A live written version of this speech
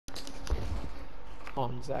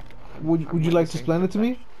Hold on, Zach. Would you like to explain it to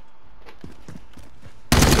me?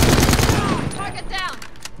 Target down.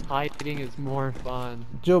 Hiding is more fun.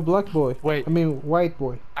 Joe, black boy. Wait. I mean, white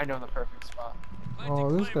boy. I know the perfect spot. Oh,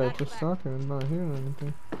 this guy just talking and not hearing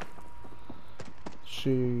anything.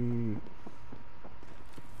 She.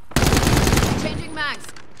 Changing mags.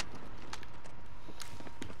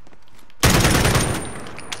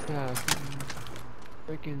 Yeah,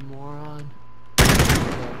 freaking moron.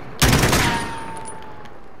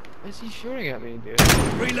 Why is he shooting at me, dude?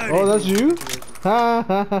 Reloading. Oh, that's you? Ha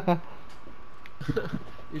ha ha ha.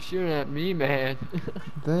 You're shooting at me, man.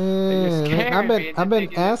 Damn, man, I've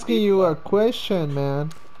been asking you a question,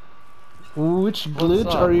 man. Which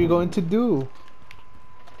glitch are you going to do?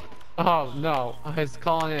 Oh no, I was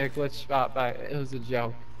calling it a glitch spot, but it was a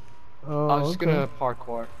joke. Oh, I was just okay. gonna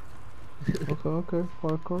parkour. Okay,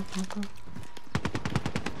 parkour, okay.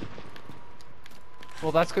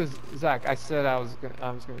 Well, that's because Zach, I said I was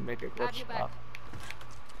gonna make a glitch spot.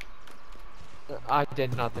 I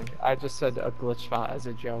did nothing. I just said a glitch spot as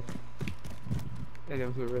a joke, and it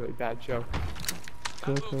was a really bad joke.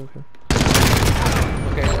 Okay.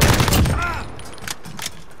 Okay.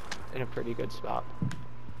 In a pretty good spot.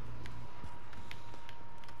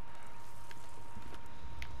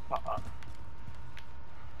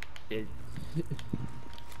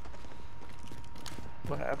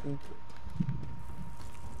 What happened?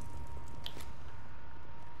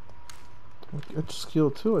 I just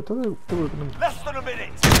killed two. I thought they were gonna. Less than a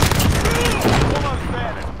minute. Almost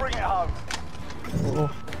there. Let's bring it home. Oh.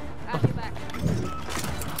 Have you back.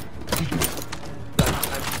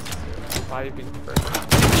 I'm surviving first.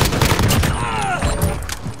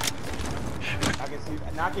 I can see,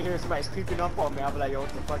 and I can hear somebody's creeping up on me. I'll be like, yo, what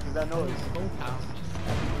the fuck is that noise? Nah,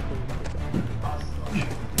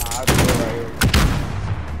 I'll be right here.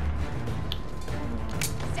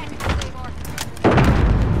 Setting the claymore.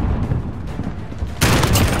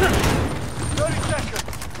 30 seconds.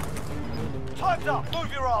 Time's up. Move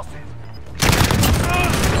your asses.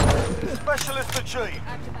 Specialist achieved.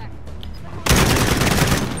 Have you back.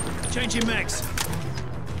 Changing mags.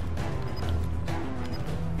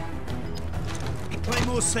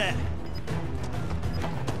 Claymore set.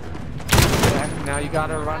 Zach, now you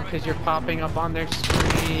gotta run because you're popping up on their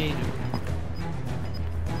screen.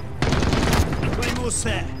 Claymore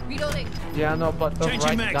set. Reloading. Yeah, no, but the Changing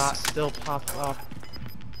right mags. dot still pops up.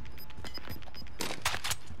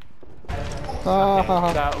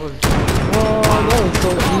 That was that was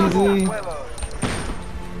so easy.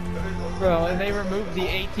 bro, and they removed the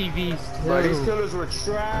ATVs Bro, these too. killers were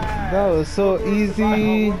trash. That was so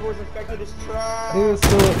easy. Whoever was infected is trash. It was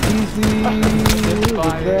so easy.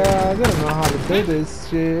 Fire. Yeah, I didn't know how to do this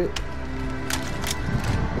shit.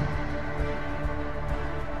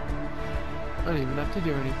 I don't even have to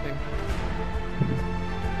do anything.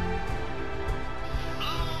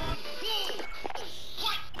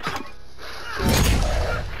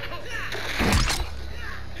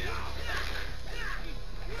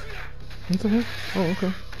 What the heck? Oh,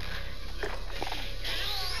 okay.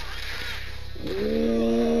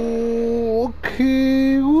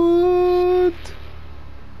 Okay, what?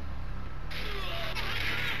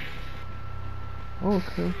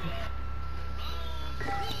 Okay.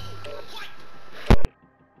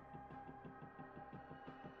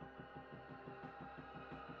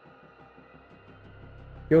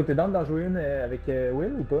 Yo, t'es dans d'en jouer une avec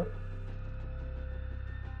Will ou pas?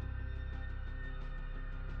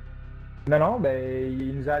 Non, ben,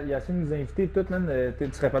 il a essayé de nous inviter toutes, man. Tu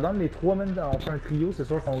serais pas dans les trois, man? On fait un trio, c'est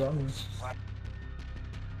sûr qu'on gagne. Ouais.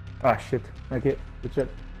 Ah, shit. Ok, c'est chill.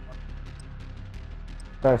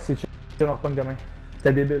 C'est chill, on reprend demain.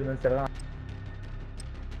 C'était débile, man. C'était vraiment.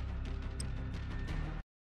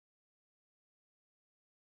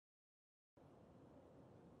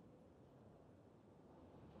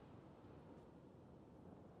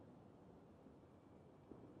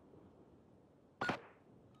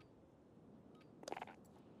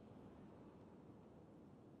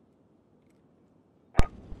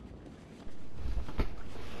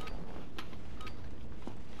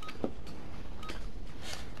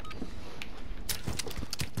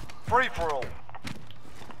 Free for all.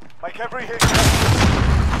 Make every hit.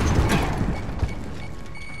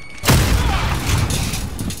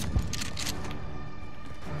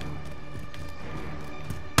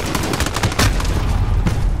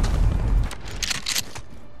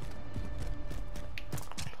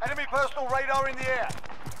 Enemy personal radar in the air.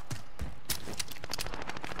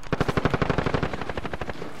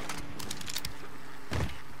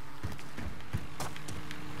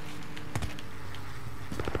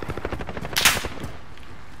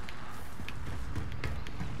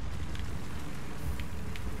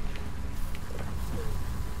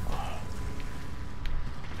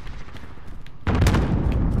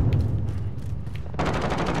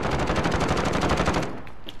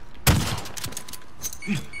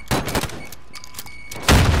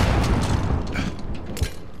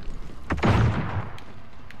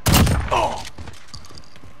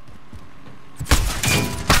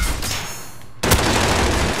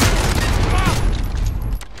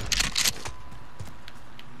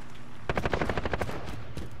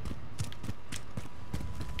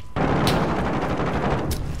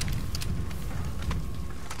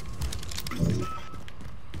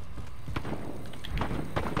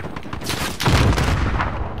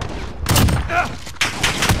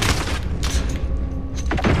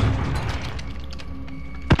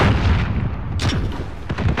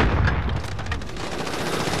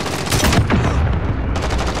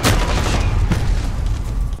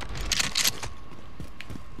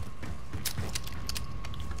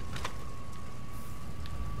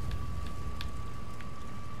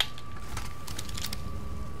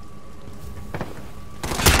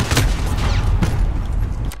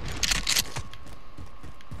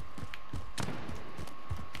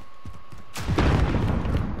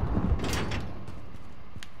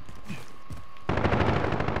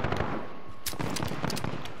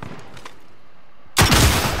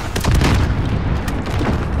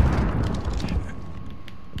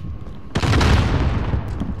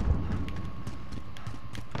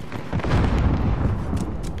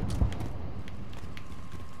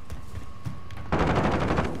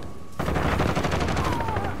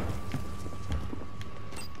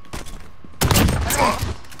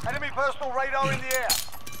 personal radar in the air.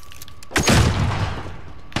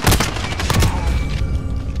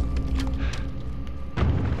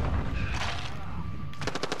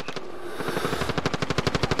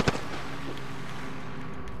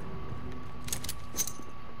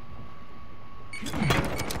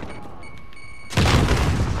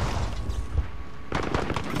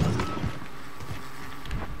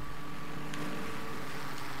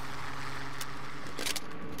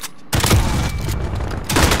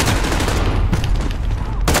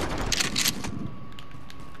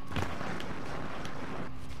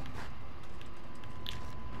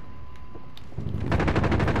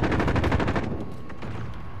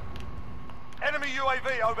 Enemy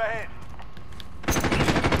UAV overhead.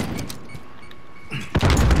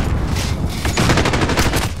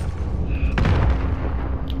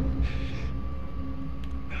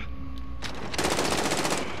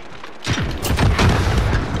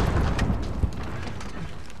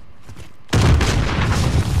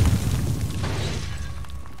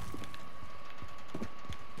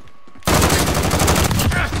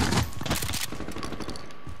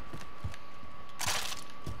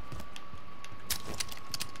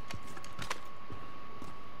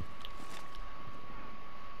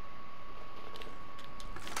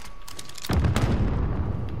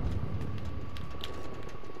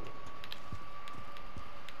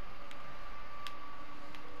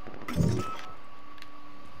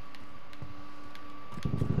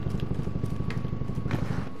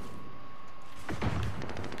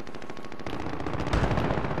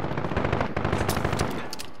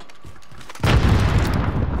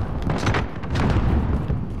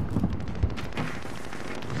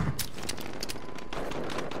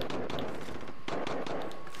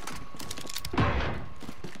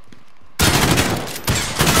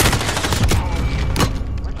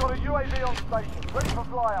 UAV on station, ready for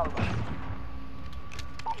flyover.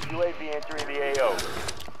 UAV entering the AO.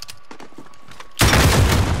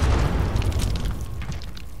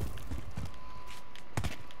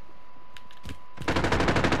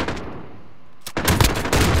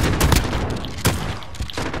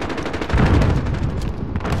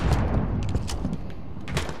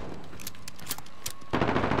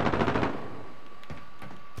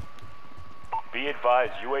 Be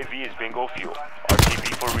advised, UAV is bingo fuel.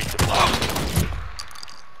 RTB for resupply.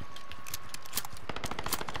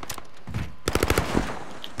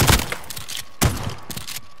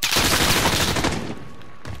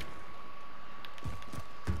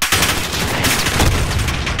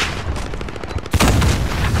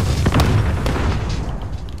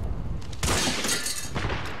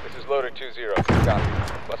 This is Loader 2-0. Copy.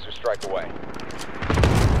 Cluster strike away.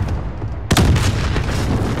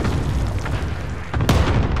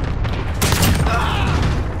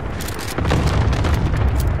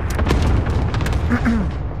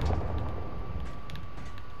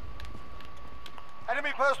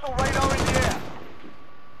 Enemy personal radar in the air.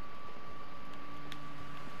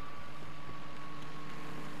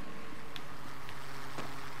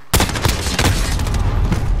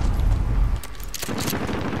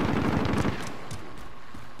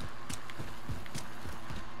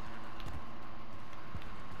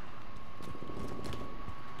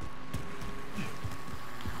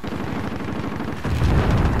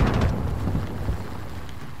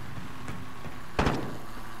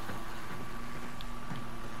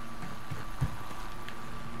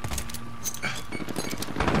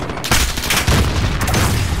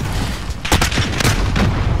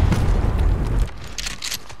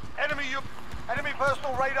 Enemy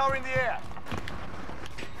personal radar in the air.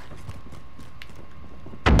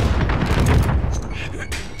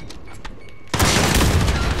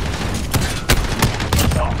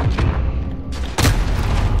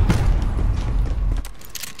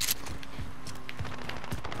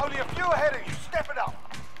 Only a few ahead of you. Step it up.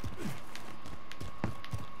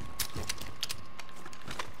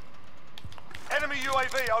 Enemy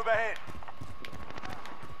UAV overhead.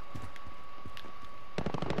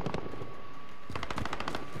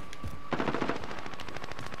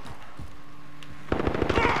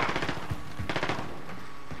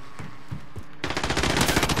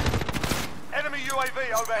 Enemy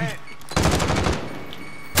UAV overhead.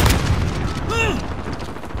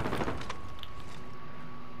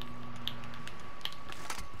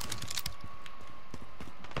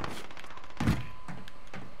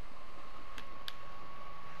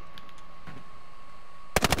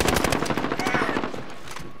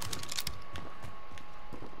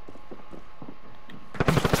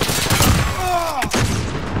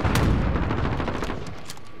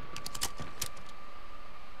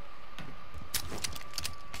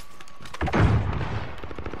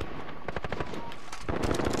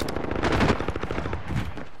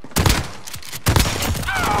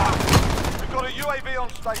 on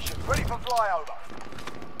station, ready for flyover.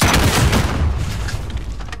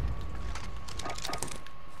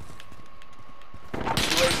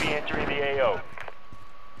 UAV entering the AO.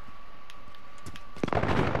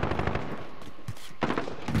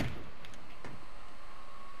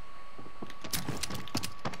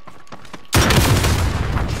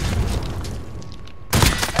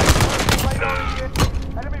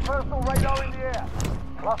 Enemy personal radar in the air.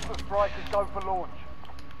 Cluster strike is go for launch.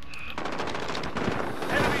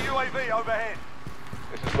 Enemy UAV overhead.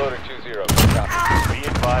 This is loader 2-0. Copy. Be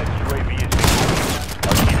advised, UAV is being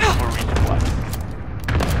RTB for resupply.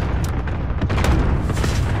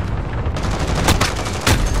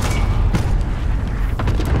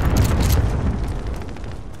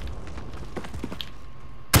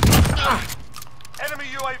 Enemy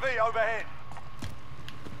UAV overhead.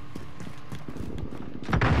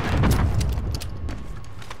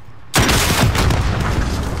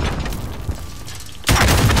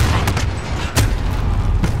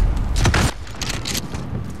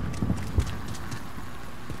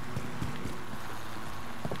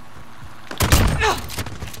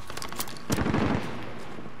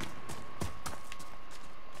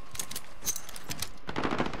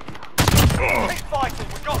 Keep fighting,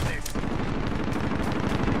 we got this.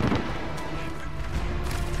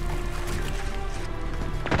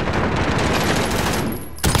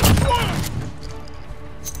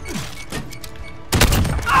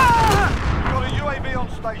 Got a UAV on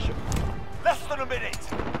station. Less than a minute.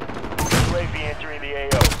 UAV entering the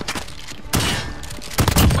AO.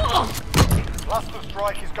 Cluster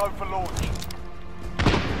strike is go for launch.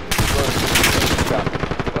 Loader 2-0. Copy.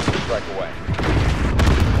 Cluster strike away.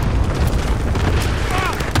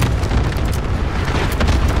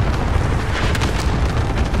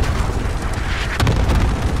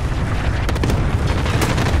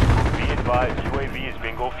 Be advised, UAV is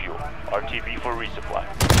bingo fuel. RTB for resupply.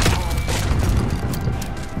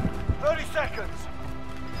 30 seconds.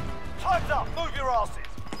 Time's up, move your asses.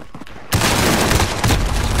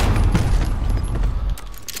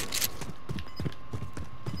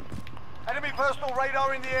 Enemy personal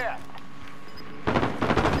radar in the air.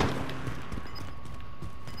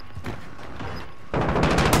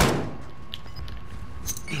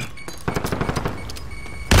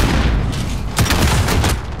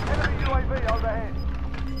 Enemy UAV overhead.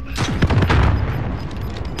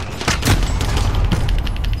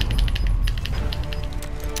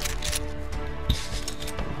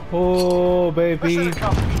 Oh, baby. Mission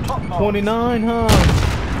accomplished, top marks. 29, huh?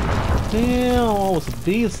 Damn, I was a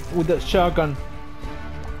beast with that shotgun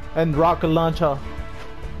and rocket launcher.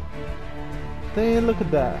 Damn, look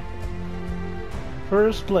at that.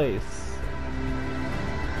 First place.